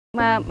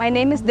My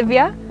name is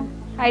Divya.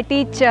 I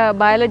teach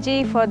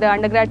biology for the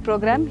undergrad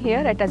program here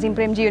at Azim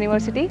Premji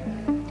University.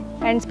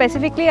 And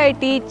specifically I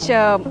teach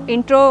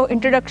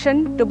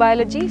introduction to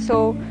biology,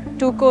 so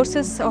 2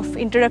 courses of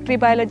introductory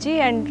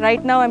biology, and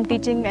right now I'm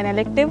teaching an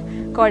elective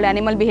called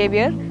animal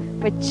behavior,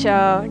 which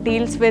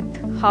deals with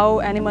how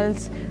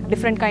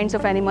different kinds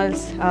of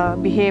animals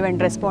behave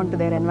and respond to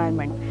their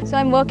environment. So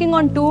I'm working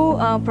on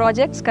 2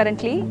 projects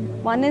currently.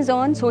 One is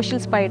on social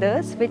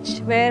spiders,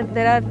 where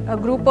there are a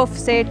group of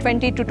say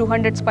 20 to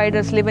 200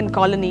 spiders live in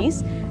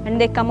colonies, and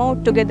they come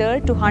out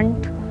together to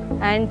hunt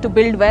and to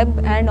build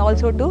web and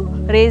also to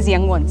raise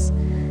young ones.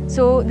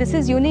 So this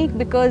is unique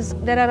because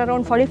there are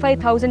around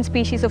 45,000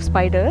 species of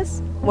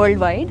spiders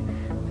worldwide,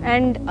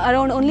 and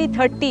around only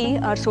 30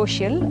 are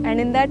social,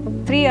 and in that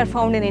 3 are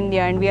found in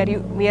India, and we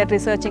are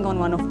researching on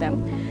one of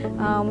them.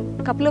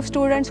 A couple of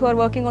students who are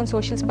working on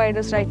social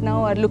spiders right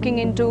now are looking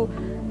into,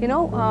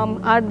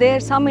 are there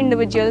some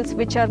individuals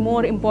which are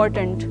more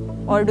important,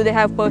 or do they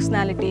have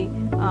personality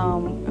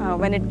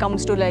when it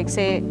comes to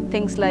say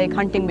things like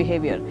hunting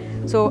behavior.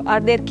 So are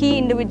there key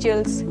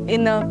individuals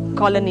in a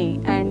colony,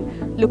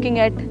 and looking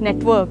at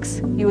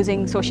networks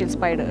using social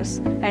spiders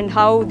and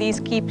how these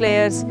key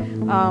players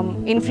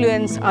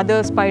influence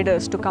other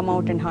spiders to come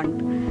out and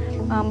hunt.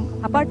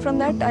 Apart from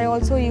that, I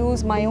also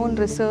use my own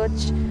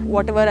research,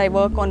 whatever I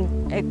work on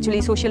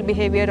actually social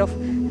behavior of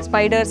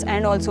spiders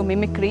and also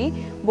mimicry,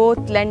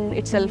 both lend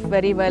itself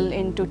very well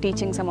into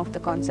teaching some of the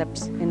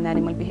concepts in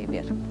animal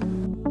behavior.